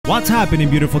What's happening,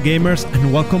 beautiful gamers,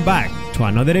 and welcome back to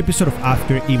another episode of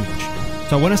Afterimage.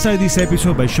 So I want to start this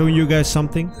episode by showing you guys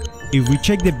something. If we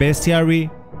check the bestiary,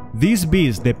 this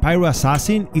beast, the PYRO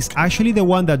assassin, is actually the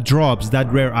one that drops that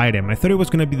rare item. I thought it was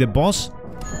going to be the boss.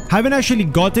 Haven't actually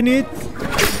gotten it,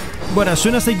 but as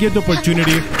soon as I get the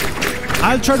opportunity,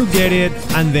 I'll try to get it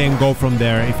and then go from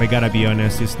there. If I gotta be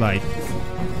honest, it's like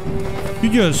you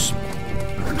just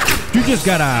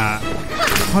gotta,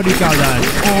 how do you call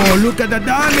that? Oh, look at the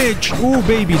damage! Oh,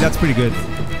 baby, that's pretty good.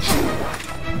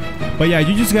 But yeah,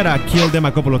 you just gotta kill them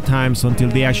a couple of times until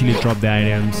they actually drop the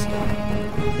items.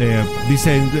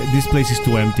 This place is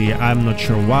too empty. I'm not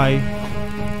sure why.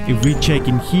 If we check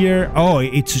in here, oh,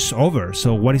 it's just over.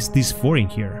 So what is this for in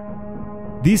here?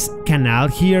 This canal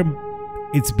here,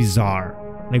 it's bizarre.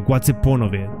 Like, what's the point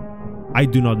of it? I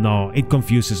do not know. It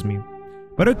confuses me.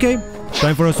 But okay,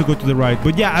 time for us to go to the right.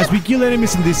 But yeah, as we kill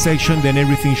enemies in this section, then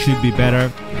everything should be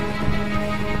better.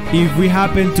 If we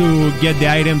happen to get the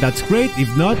item, that's great.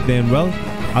 If not, then well,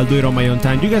 I'll do it on my own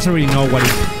time. You guys already know what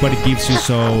it gives you,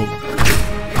 so...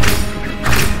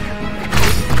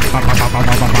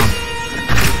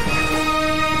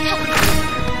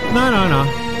 No.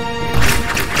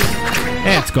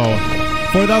 Let's go.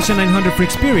 4,900 for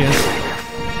experience.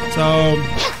 So...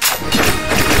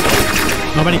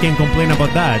 nobody can complain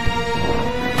about that.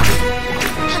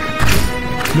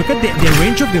 Look at the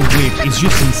range of the whip is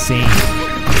just insane.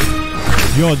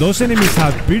 Yo, those enemies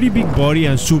have pretty big body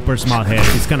and super small heads.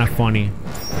 It's kind of funny.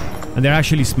 And they're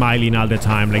actually smiling all the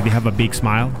time. Like, they have a big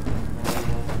smile.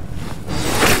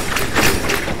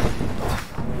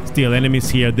 Still, enemies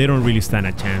here, they don't really stand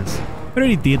a chance. I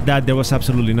already did that. There was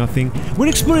absolutely nothing. We're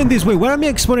exploring this way. Why am I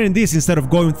exploring this instead of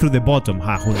going through the bottom?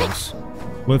 Who knows?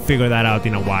 We'll figure that out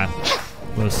in a while.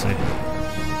 We'll see.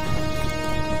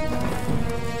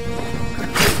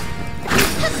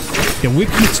 The whip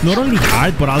hits not only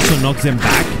hard, but also knocks them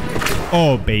back.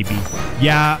 Oh, baby.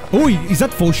 Yeah. Oh, is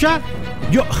that Fosha?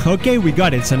 Yo, okay, we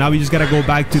got it. So now we just gotta go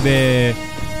back to the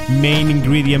main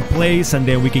ingredient place, and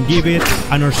then we can give it,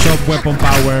 and our sub-weapon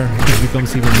power just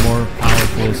becomes even more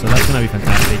powerful. So that's gonna be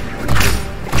fantastic.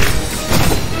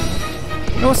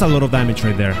 That was a lot of damage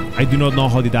right there. I do not know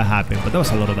how did that happen, but that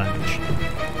was a lot of damage.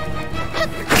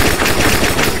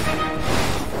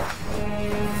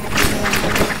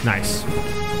 Nice.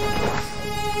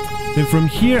 Then from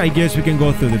here, I guess we can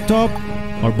go through the top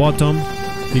or bottom.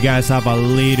 You guys have a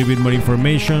little bit more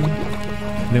information.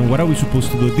 Then what are we supposed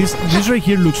to do? This right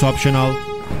here looks optional.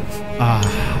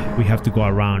 We have to go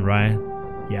around, right?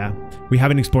 Yeah. We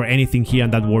haven't explored anything here,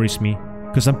 and that worries me.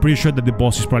 Because I'm pretty sure that the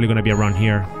boss is probably going to be around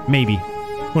here. Maybe.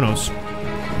 Who knows?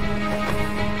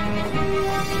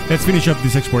 Let's finish up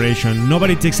this exploration.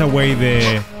 Nobody takes away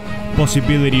the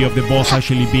possibility of the boss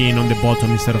actually being on the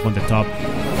bottom instead of on the top.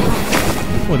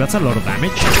 Oh, that's a lot of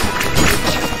damage.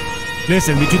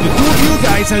 Listen, between the two of you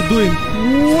guys are doing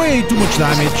way too much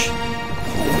damage.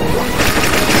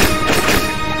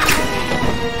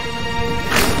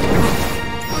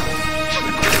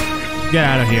 Get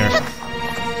out of here.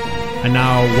 And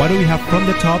now, what do we have from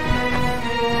the top?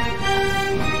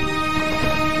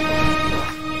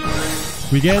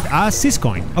 We get a Sys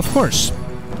coin, of course.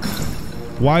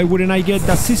 Why wouldn't I get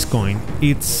that Sys coin?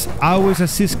 It's always a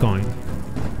Sys coin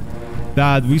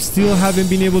that we still haven't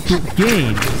been able to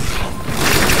gain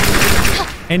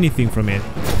anything from it.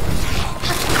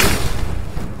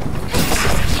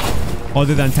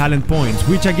 Other than talent points,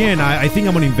 which again, I think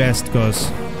I'm gonna invest because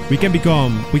we can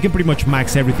pretty much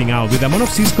max everything out. With the amount of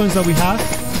Sys coins that we have,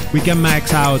 we can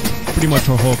max out pretty much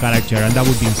our whole character, and that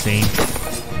would be insane.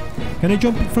 Can I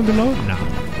jump from below? No.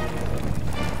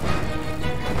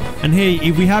 And hey,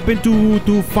 if we happen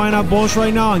to find a boss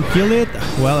right now and kill it,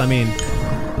 well, I mean,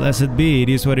 blessed be, it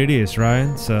is what it is,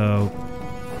 right? So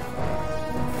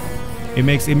it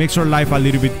makes our life a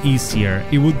little bit easier.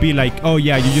 It would be like, oh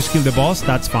yeah, you just killed the boss,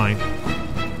 that's fine.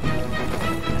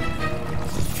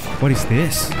 What is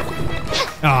this?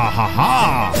 Ah, ha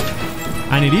ha!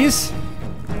 And it is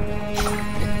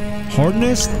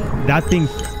Hornest. That thing,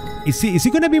 is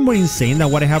it gonna be more insane than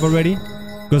what I have already?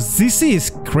 Because this is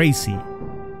crazy.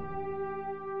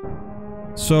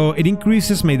 So it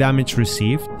increases my damage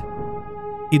received.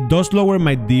 It does lower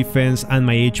my defense and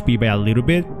my HP by a little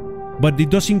bit, but it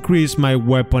does increase my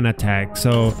weapon attack.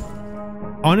 So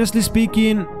honestly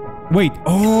speaking, wait,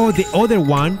 oh, the other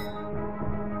one,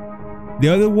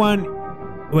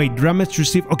 wait, damage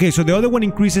received. Okay, so the other one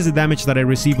increases the damage that I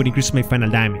receive, but increases my final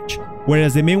damage.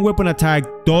 Whereas the main weapon attack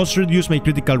does reduce my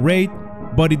critical rate,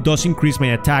 but it does increase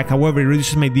my attack. However, it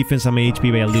reduces my defense and my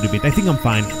HP by a little bit. I think I'm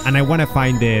fine, and I want to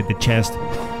find the chest.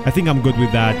 I think I'm good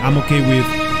with that. I'm okay with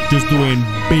just doing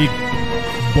big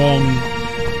bong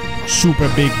super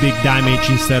big damage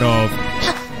instead of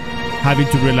having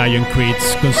to rely on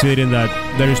crits, considering that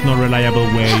there is no reliable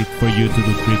way for you to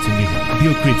do crits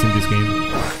deal crits in this game.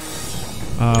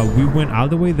 We went all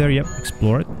the way there. Yep,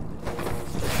 explored.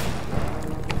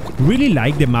 Really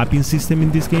like the mapping system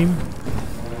in this game.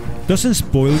 Doesn't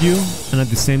spoil you, and at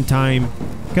the same time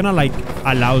kind of like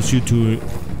allows you to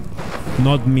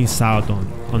not miss out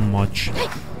on much.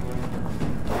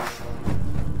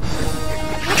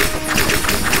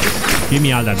 Give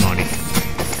me all that money.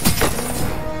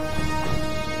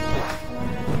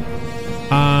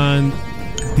 And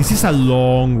this is a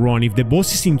long run. If the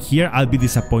boss is in here, I'll be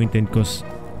disappointed because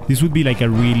this would be like a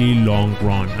really long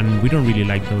run, and we don't really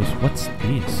like those. What's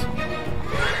this?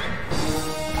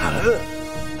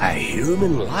 A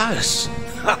human lass.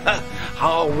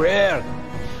 How rare.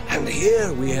 And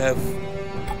here we have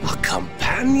a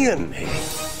companion.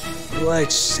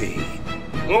 Let's see.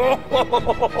 Oh,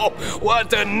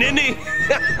 what a ninny!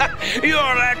 You're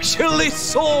actually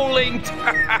soul linked.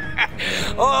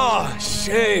 Oh,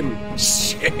 shame,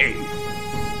 shame.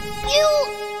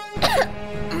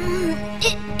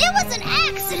 It was an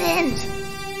accident.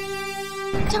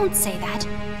 Don't say that.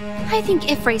 I think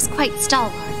Ifray's quite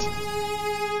stalwart.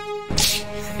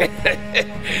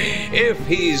 If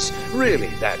he's really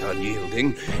that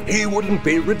unyielding, he wouldn't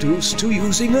be reduced to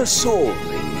using a soul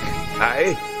link,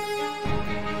 aye?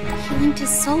 He linked his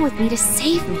soul with me to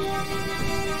save me.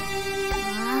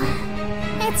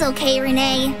 It's okay,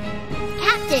 Renee.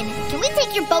 Captain, can we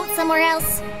take your boat somewhere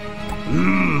else?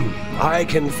 I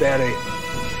can ferry.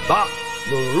 But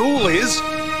the rule is,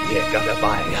 you gotta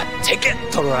buy a ticket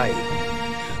to ride.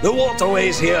 The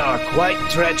waterways here are quite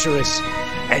treacherous,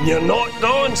 and you're not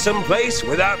going someplace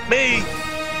without me.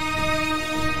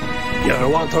 You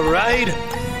want to ride?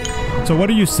 So what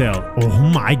do you sell? Oh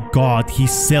my god, he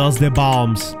sells the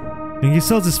bombs. And he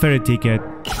sells this ferry ticket.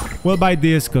 We'll buy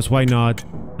this, because why not?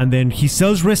 And then he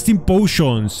sells resting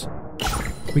potions.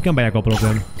 We can buy a couple of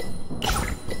them.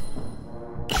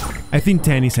 I think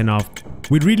 10 is enough.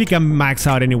 We really can max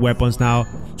out any weapons now.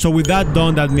 So with that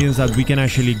done, that means that we can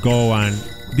actually go and...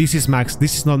 This is maxed.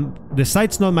 This is not... The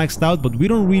sight's not maxed out, but we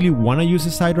don't really want to use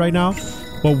the sight right now.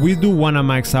 But we do want to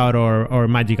max out our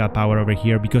magical power over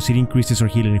here because it increases our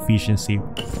healing efficiency.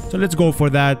 So let's go for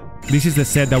that. This is the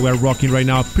set that we're rocking right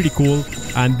now. Pretty cool.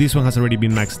 And this one has already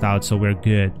been maxed out, so we're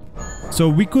good. So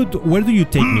we could... Where do you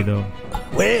take me though?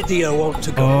 Where do you want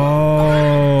to go?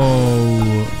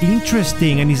 Oh,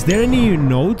 interesting. And is there any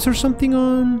notes or something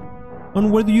on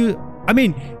where do you... I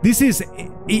mean, this is...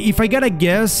 If I gotta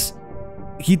guess,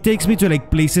 he takes me to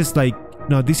like places like...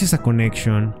 No, this is a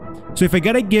connection. So if I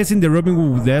gotta guess in the Robin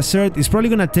Hood Desert, it's probably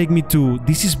gonna take me to...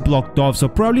 This is blocked off, so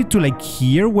probably to like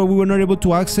here where we were not able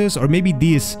to access, or maybe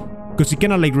this, because it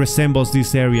kinda like resembles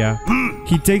this area.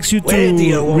 He takes you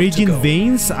to Raging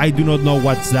Veins. I do not know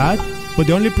what's that, but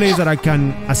the only place that I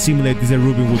can assimilate is the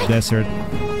Robin Hood Desert.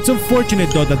 It's unfortunate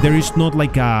though that there is not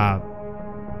like a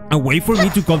way for me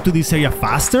to come to this area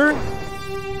faster.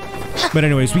 But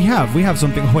anyways, we have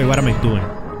something. Oh, wait, what am I doing?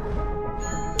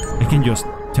 I can just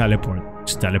teleport.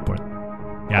 Just teleport.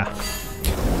 Yeah.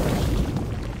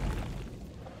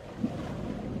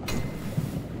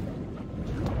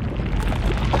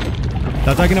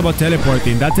 Now talking about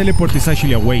teleporting, that teleport is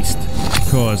actually a waste.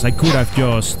 Because I could have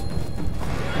just...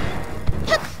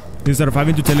 Instead of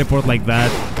having to teleport like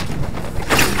that...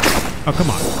 Oh, come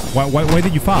on. Why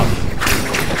did you fall?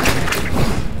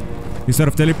 Instead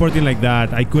of teleporting like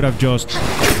that, I could have just...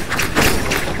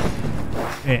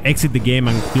 exit the game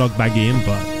and log back in,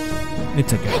 but...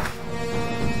 It's okay.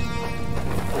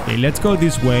 Okay, let's go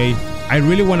this way. I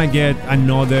really want to get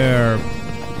another...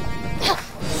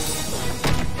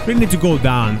 We need to go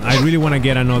down. I really want to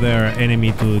get another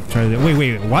enemy to try to...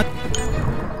 Wait, what?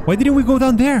 Why didn't we go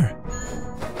down there?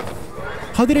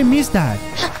 How did I miss that?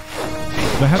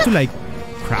 Do I have to like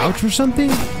crouch or something?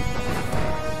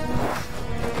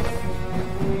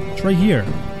 It's right here.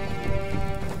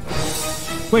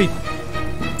 Wait,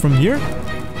 from here?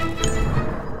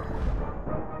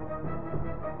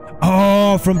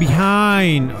 Oh, from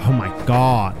behind. Oh my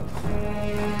god.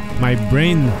 My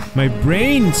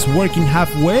brain's working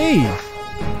halfway.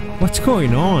 What's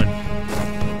going on?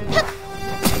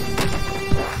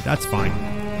 That's fine.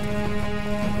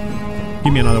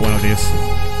 Give me another one of these.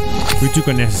 We took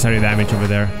unnecessary damage over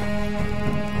there.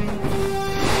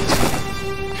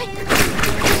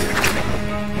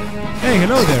 Hey,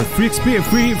 hello there. Free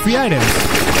items.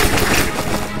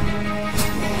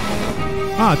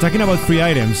 Ah, talking about free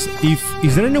items.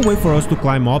 Is there any way for us to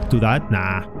climb up to that?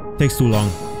 Nah, takes too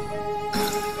long.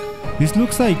 This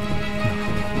looks like...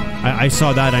 I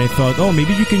saw that and I thought, oh,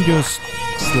 maybe you can just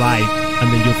slide.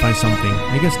 and then you'll find something.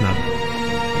 I guess not.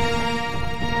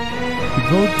 We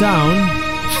go down.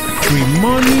 Free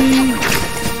money.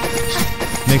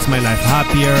 Makes my life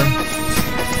happier.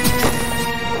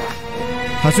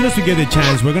 As soon as we get the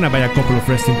chance, we're gonna buy a couple of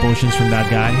resting potions from that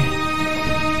guy.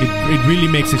 It really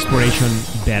makes exploration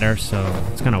better, so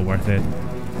it's kind of worth it.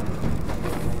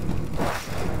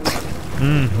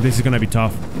 This is gonna be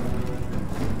tough.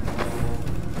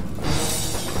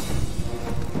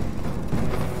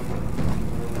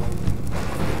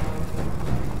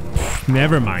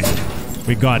 Never mind.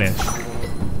 We got it.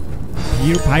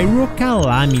 Pyro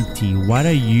Calamity. What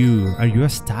are you? Are you a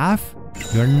staff?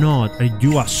 You're not. Are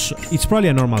you a... It's probably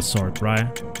a normal sword,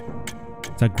 right?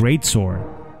 It's a great sword.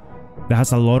 That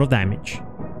has a lot of damage.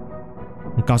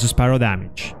 It causes pyro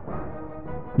damage.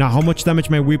 Now, how much damage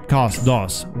my whip does?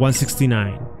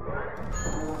 169.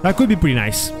 That could be pretty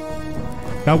nice.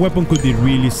 That weapon could be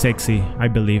really sexy, I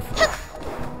believe.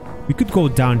 We could go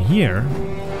down here.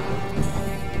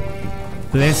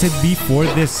 Blessed be for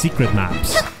the secret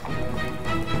maps.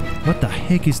 What the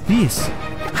heck is this?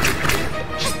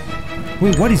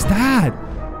 Wait, what is that?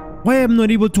 Why am I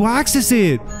not able to access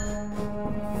it?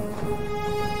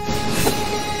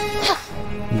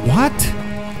 What?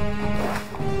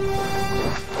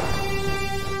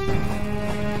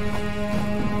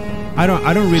 I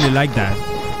don't really like that.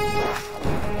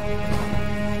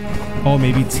 Oh,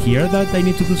 maybe it's here that I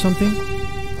need to do something?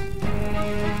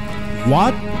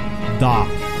 What the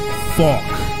fuck?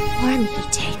 Form he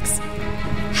takes.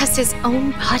 Has his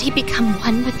own body become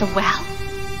one with the well?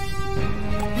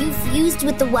 You fused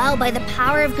with the well by the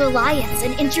power of Goliaths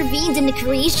and intervened in the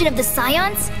creation of the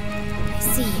Scions? I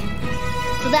see.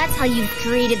 So that's how you've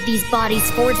created these bodies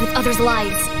forged with others'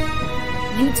 lives.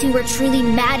 You two were truly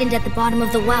maddened at the bottom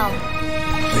of the well.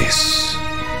 This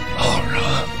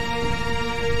aura.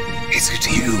 Is it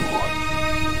you?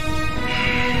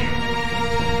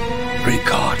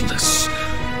 Regardless,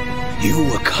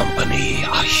 you accompany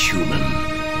a human.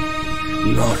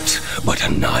 Naught but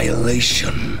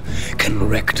annihilation can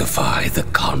rectify the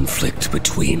conflict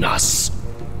between us.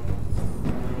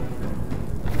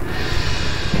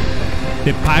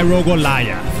 The Pyro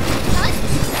Goliath.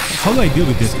 How do I deal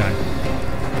with this guy?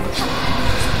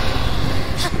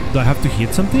 Do I have to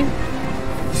hit something?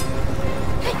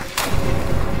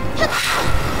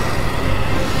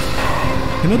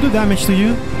 Can I do damage to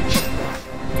you?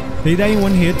 They die in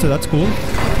one hit, so that's cool.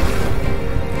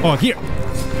 Oh, here!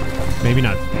 Maybe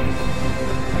not.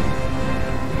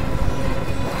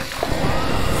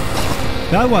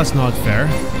 That was not fair.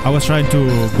 I was trying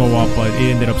to go up, but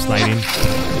it ended up sliding.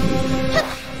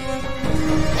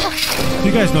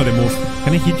 You guys know the move.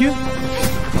 Can I hit you?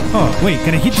 Oh, wait,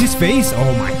 can I hit his face?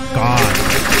 Oh my god.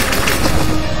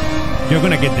 You're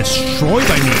gonna get destroyed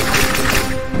by me.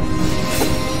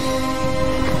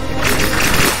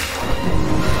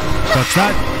 What's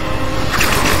that?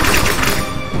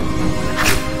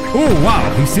 Oh, wow,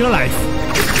 he's still alive.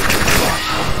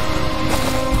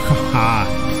 Haha.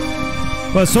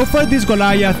 Well, so far this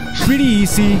Goliath, pretty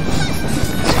easy.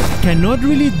 Cannot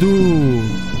really do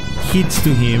hits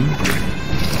to him.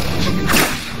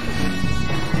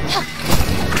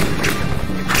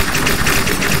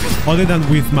 Other than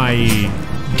with my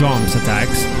jumps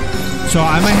attacks. So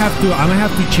I might have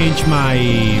to change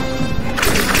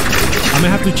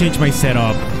my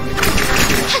setup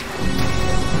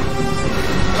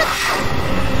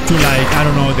to, like, I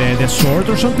don't know, the sword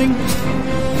or something.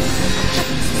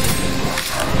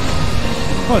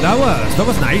 Oh, that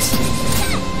was nice.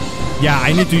 Yeah,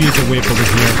 I need to use the whip over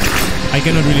here. I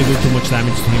cannot really do too much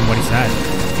damage to him. What is that?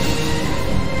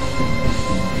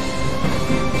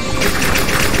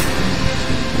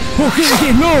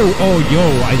 Okay, no! Oh,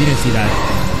 yo, I didn't see that.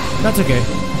 That's okay.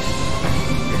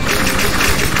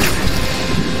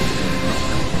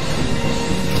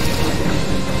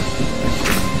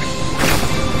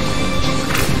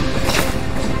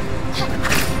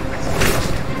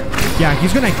 Yeah,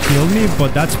 he's gonna kill me,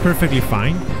 but that's perfectly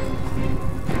fine.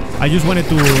 I just wanted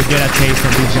to get a taste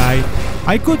of this guy.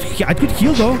 I could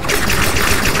heal though.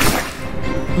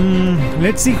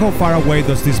 Let's see how far away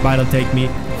does this battle take me.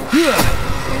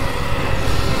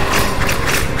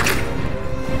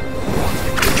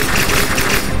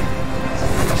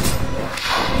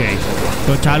 Okay,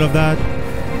 got child of that.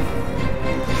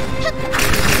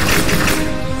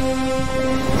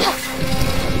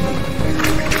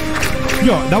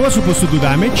 Yo, that was supposed to do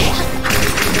damage.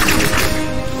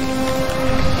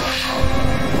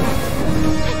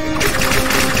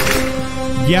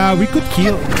 Yeah, we could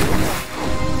kill.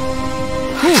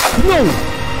 Oh, no!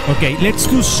 Okay, let's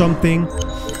do something.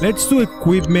 Let's do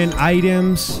equipment,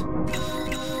 items.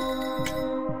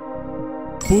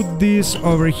 put this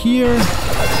over here.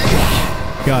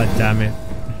 God damn it.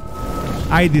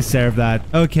 I deserve that.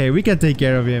 Okay, we can take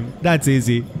care of him. That's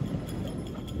easy.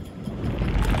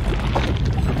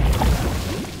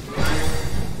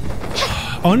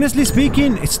 Honestly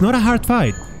speaking, it's not a hard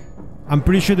fight. I'm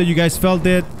pretty sure that you guys felt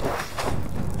it.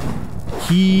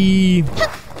 I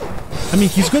mean,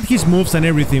 he's got his moves and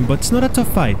everything, but it's not a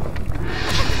tough fight.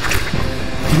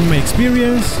 In my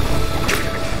experience,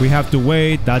 we have to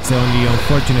wait. That's the only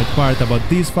unfortunate part about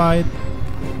this fight.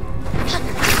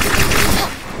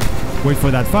 Wait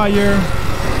for that fire.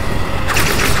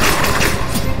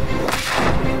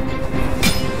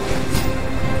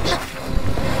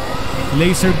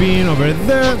 Laser beam over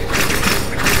there.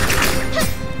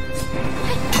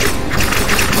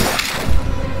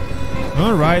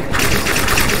 All right.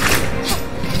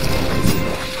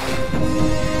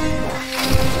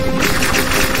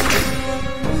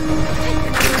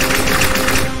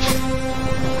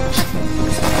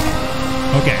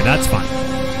 Okay, that's fine.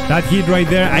 That hit right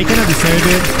there, I cannot deserve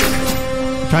it.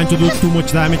 I'm trying to do too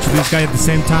much damage to this guy at the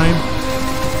same time.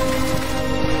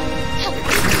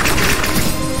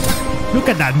 Look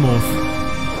at that move.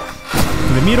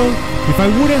 To the middle. If I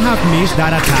wouldn't have missed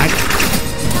that attack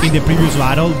in the previous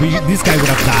battle, this guy would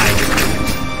have died.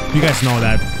 You guys know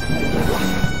that.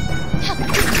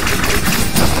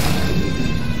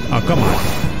 Oh, come on.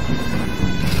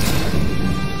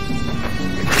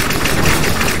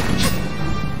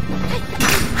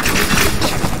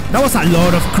 That was a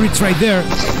lot of crits right there.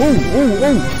 Oh, oh,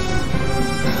 oh.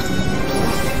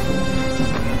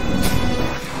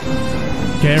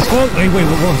 Careful. Wait, what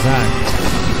was that?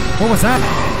 What was that?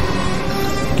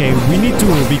 Okay, we need to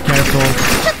be careful.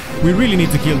 We really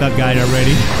need to kill that guy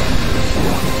already.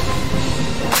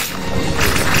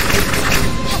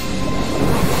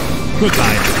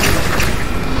 Goodbye.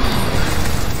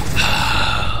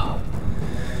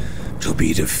 To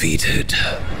be defeated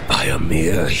by a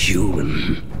mere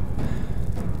human.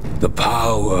 The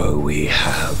power we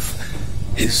have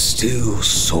is still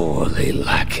sorely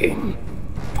lacking.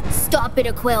 Stop it,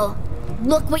 AQIL.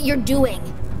 Look what you're doing.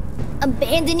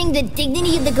 Abandoning the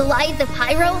dignity of the Goliath of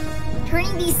PYRO?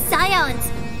 Turning these scions,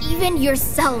 even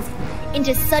yourself,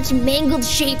 into such mangled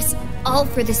shapes, all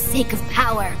for the sake of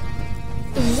power.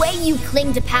 The way you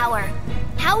cling to power,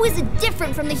 how is it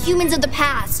different from the humans of the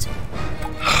past?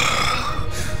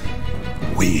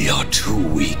 We are too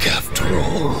weak after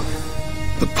all.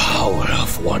 The power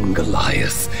of one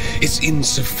Goliath is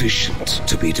insufficient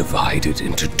to be divided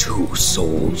into two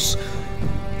souls.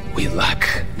 We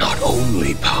lack not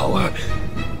only power,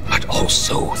 but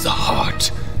also the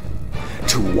heart.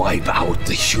 To wipe out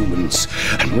the humans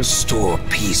and restore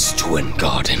peace to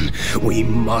Engardin, we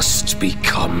must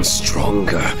become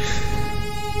stronger.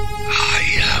 I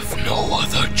have no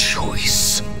other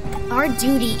choice. Our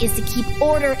duty is to keep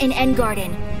order in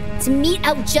Engardin, to mete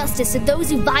out justice to those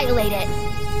who violate it.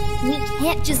 We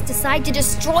can't just decide to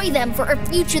destroy them for a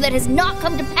future that has not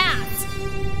come to pass.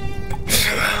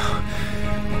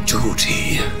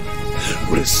 Duty,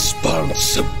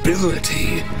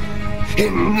 responsibility.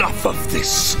 Enough of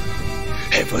this.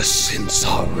 Ever since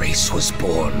our race was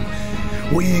born,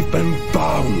 we've been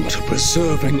bound to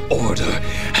preserving order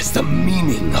as the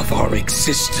meaning of our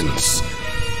existence,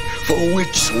 for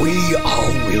which we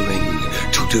are willing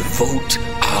to devote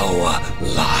our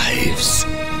lives.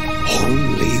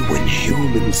 Only when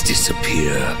humans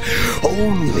disappear,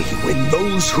 only when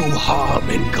those who harm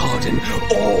Engardin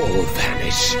all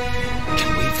vanish,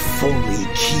 can we fully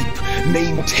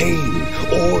maintain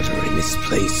order in this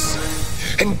place,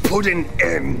 and put an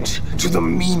end to the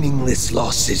meaningless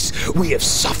losses we have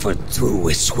suffered through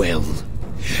as well.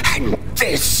 And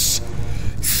this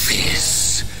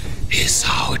is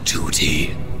our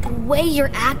duty. The way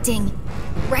you're acting,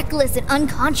 reckless and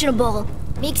unconscionable,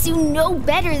 makes you no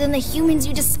better than the humans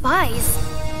you despise.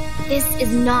 This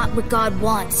is not what God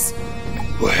wants.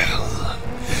 Well,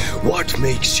 what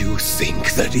makes you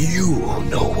think that you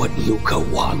know what Luca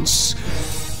wants?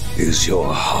 Is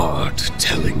your heart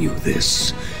telling you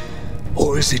this?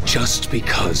 Or is it just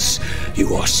because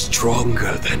you are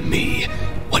stronger than me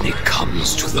when it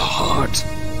comes to the heart?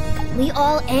 We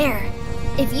all err.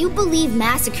 If you believe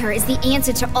massacre is the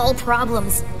answer to all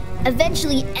problems,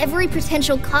 eventually every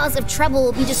potential cause of trouble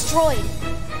will be destroyed,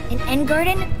 and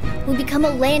Engardin will become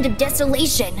a land of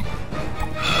desolation.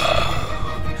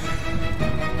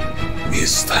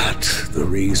 Is that the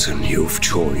reason you've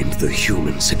joined the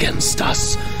humans against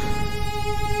us?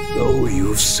 Though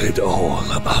you've said all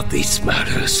about these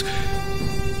matters,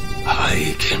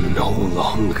 I can no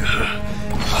longer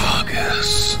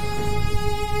guess.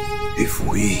 If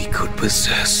we could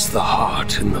possess the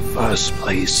heart in the first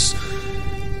place,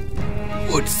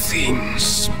 Could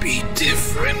things be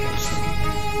different?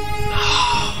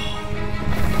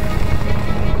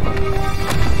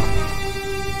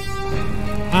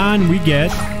 And we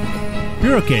get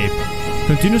PYRO Cape.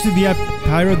 Continuously deal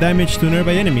pyro damage to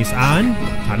nearby enemies and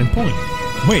talent point.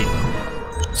 Wait,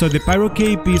 so the PYRO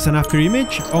Cape is an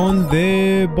afterimage on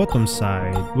the bottom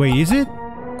side. Wait, is it?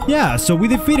 Yeah, so we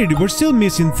defeated it. We're still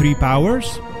missing 3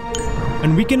 powers.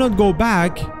 And we cannot go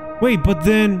back. Wait, but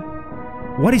then...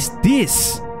 what is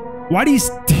this? What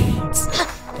is this?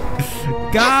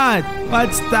 God,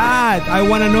 what's that? I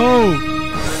wanna know.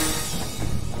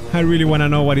 I really wanna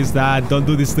know what is that. Don't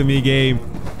do this to me, game.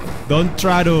 Don't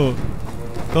try to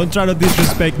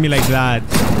disrespect me like that.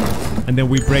 And then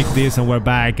we break this and we're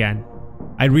back and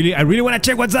I really wanna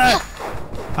check what's that.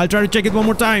 I'll try to check it one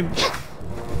more time.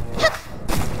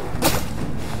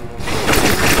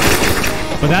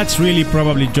 But that's really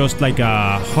probably just like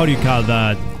a, how do you call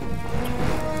that?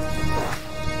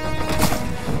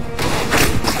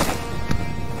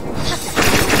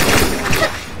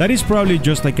 That is probably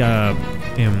just like a,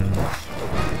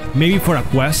 maybe for a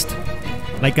quest.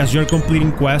 Like as you're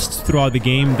completing quests throughout the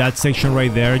game, that section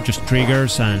right there just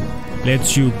triggers and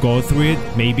lets you go through it,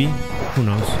 maybe. Who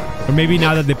knows? Or maybe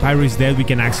now that the pyro is dead, we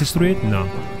can access through it? No.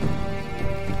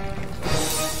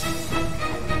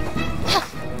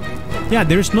 Yeah,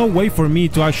 there's no way for me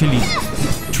to actually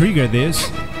trigger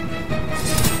this.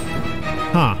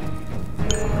 Huh.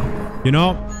 You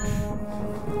know,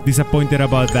 disappointed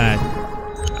about that.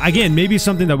 Again, maybe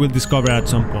something that we'll discover at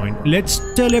some point. Let's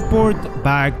teleport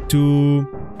back to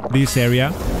this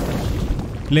area.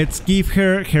 Let's give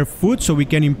her her food so we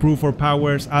can improve our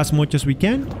powers as much as we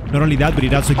can. Not only that, but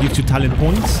it also gives you talent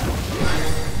points.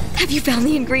 Have you found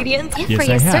the ingredients? Ifri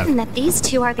is certain that these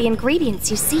 2 are the ingredients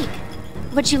you seek.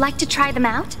 Would you like to try them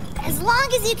out? As long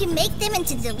as you can make them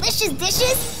into delicious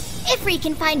dishes, Ifri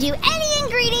can find you any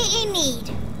ingredient you need.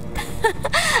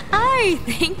 Aye,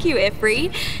 thank you,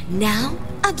 Ifri. Now,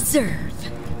 observe.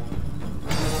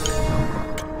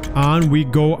 And we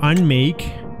go and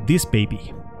make this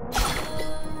baby.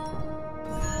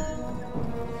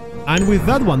 And with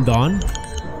that one done,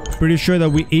 pretty sure that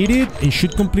we ate it and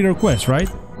should complete our quest, right?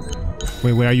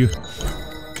 Wait, where are you?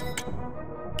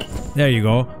 There you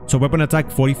go. So weapon attack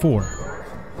 44.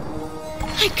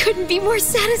 I couldn't be more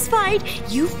satisfied.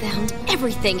 You found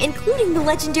everything, including the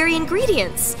legendary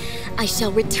ingredients. I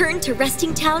shall return to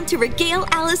Resting Town to regale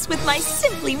Alice with my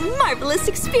simply marvelous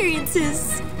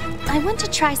experiences. I want to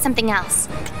try something else.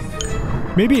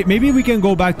 Maybe we can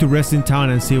go back to Resting Town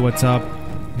and see what's up.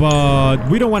 But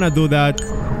we don't want to do that.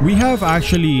 We have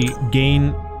actually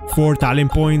gained 4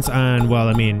 talent points and, well,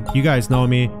 I mean, you guys know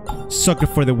me. Sucker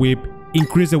for the whip.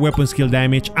 Increase the weapon skill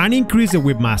damage and increase the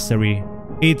whip mastery.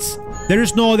 There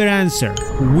is no other answer.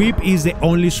 Whip is the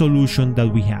only solution that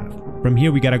we have. From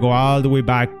here we gotta go all the way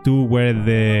back to where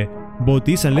the boat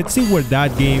is and let's see where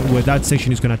that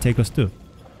section is gonna take us to.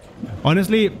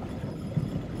 Honestly,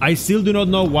 I still do not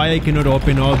know why I cannot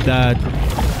open up that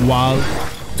wall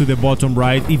to the bottom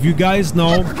right. If you guys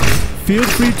know, feel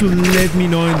free to let me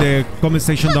know in the comment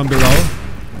section down below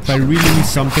if I really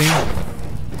miss something.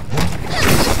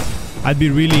 I'd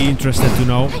be really interested to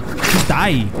know. Just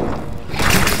die.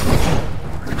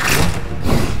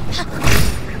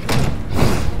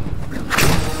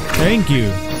 Thank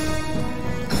you.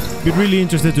 Be really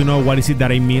interested to know what is it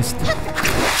that I missed.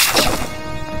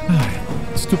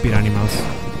 Stupid animals.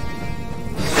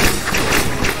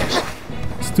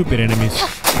 Stupid enemies.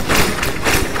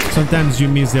 Sometimes you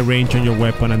miss the range on your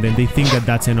weapon and then they think that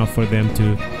that's enough for them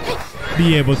to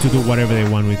be able to do whatever they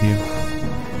want with you.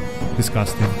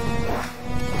 Disgusting.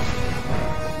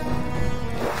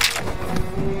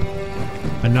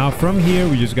 And now from here,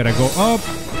 we just gotta go up.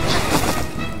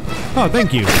 Oh,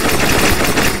 thank you.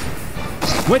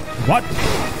 Wait, what?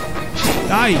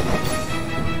 Die!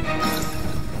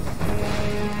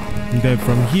 And then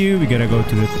from here, we gotta go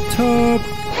to the top.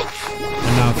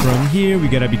 And now from here, we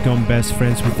gotta become best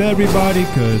friends with everybody,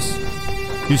 because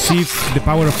you see, the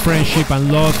power of friendship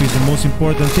and love is the most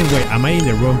important thing. Wait, am I in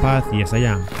the wrong path? Yes, I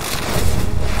am.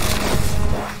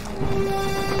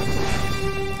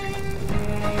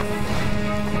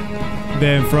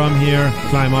 Then from here,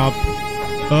 climb up.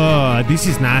 This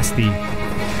is nasty.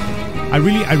 I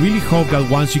really hope that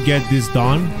once you get this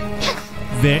done,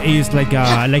 there is like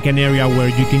an area where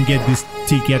you can get this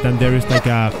ticket and there is like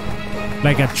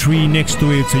a tree next to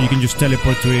it, so you can just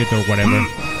teleport to it or whatever.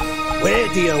 Where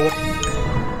do you?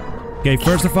 Okay,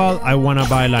 first of all, I wanna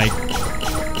buy like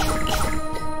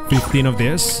 15 of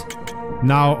this.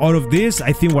 Now, out of this,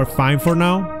 I think we're fine for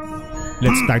now.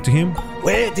 Let's talk to him.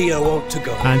 Where do you want to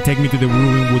go? and take me to the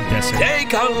Ruinwood Desert.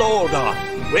 Take a load off.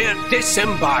 We're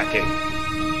disembarking.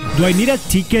 Do I need a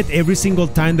ticket every single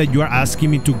time that you are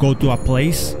asking me to go to a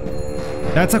place?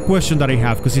 That's a question that I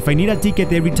have, because if I need a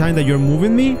ticket every time that you're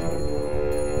moving me,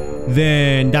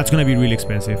 then that's gonna be really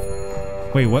expensive.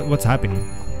 Wait, what's happening?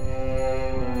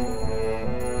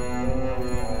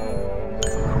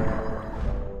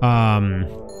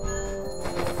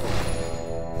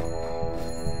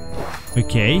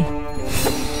 Okay.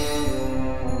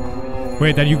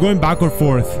 Wait, are you going back or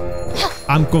forth?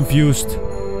 I'm confused.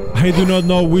 I do not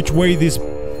know which way this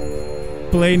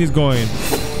plane is going.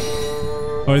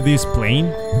 Or this plane?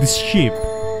 This ship.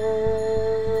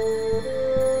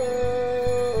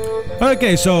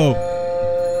 Okay, so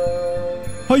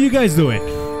how you guys doing?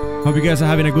 Hope you guys are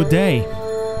having a good day.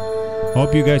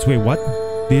 Hope you guys... Wait, what?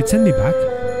 Did it send me back?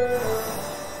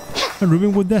 A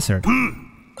Ruinwood Desert.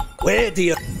 Where do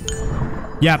you...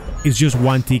 Yep, it's just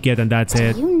one ticket and that's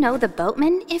it. Do you know the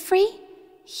boatman, Ifri?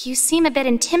 You seem a bit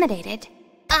intimidated.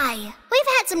 Aye, we've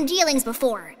had some dealings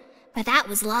before, but that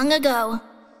was long ago. And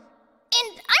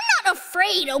I'm not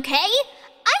afraid, okay?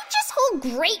 I just hold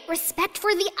great respect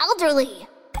for the elderly.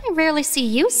 I rarely see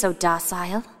you so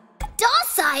docile.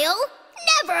 Docile?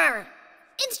 Never!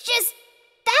 It's just,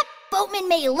 that boatman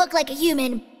may look like a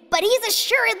human, but he's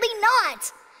assuredly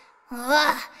not.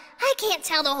 Ugh, I can't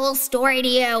tell the whole story to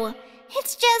you.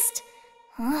 It's just...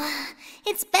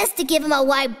 it's best to give him a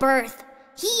wide berth.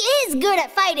 He is good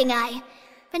at fighting,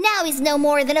 but now he's no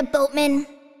more than a boatman.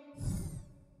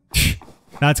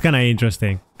 That's kind of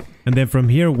interesting. And then from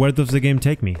here, where does the game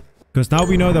take me? Because now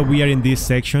we know that we are in this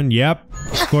section. Yep,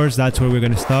 of course, that's where we're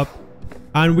gonna stop.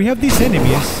 And we have these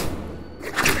enemies,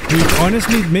 which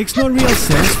honestly makes no real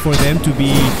sense for them to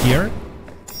be here.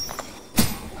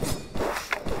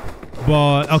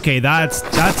 But okay,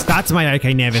 that's my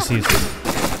arcane nemesis.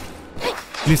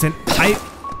 Listen,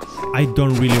 I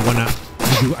don't really wanna...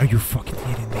 Are you fucking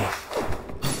kidding me?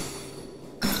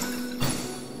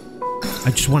 I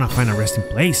just wanna find a resting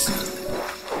place.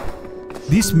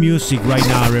 This music right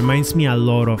now reminds me a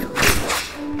lot of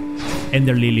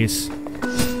Ender Lilies.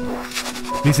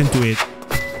 Listen to it.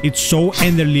 It's so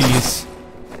Ender Lilies.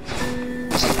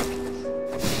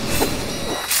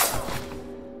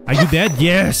 Are you dead?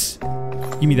 Yes!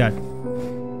 Give me that.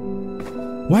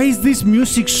 Why is this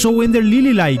music so Ender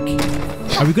Lily like?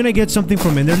 Are we gonna get something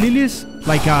from Ender Lilies?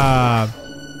 Like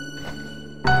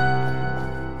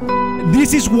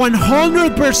this is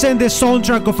 100% the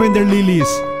soundtrack of Ender Lilies.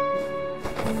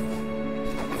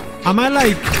 Am I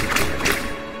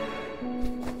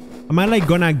like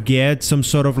gonna get some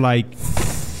sort of like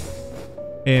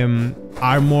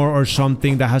armor or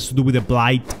something that has to do with the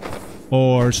blight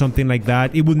or something like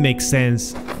that? It would make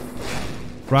sense,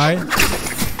 right?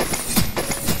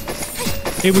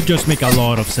 It would just make a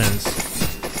lot of sense.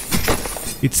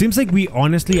 It seems like we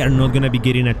honestly are not gonna be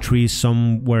getting a tree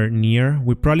somewhere near.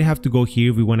 We probably have to go here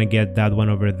if we want to get that one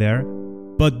over there.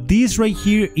 But this right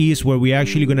here is where we're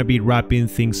actually gonna be wrapping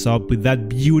things up with that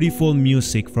beautiful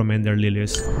music from Ender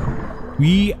Lilies.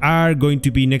 We are going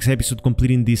to be next episode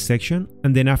completing this section,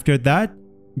 and then after that,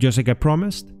 just like I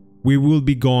promised, we will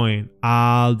be going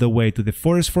all the way to the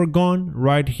Forest Forgone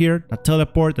right here, a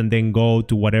teleport, and then go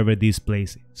to whatever this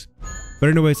place is. But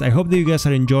anyways, I hope that you guys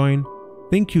are enjoying.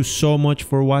 Thank you so much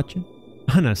for watching,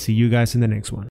 and I'll see you guys in the next one.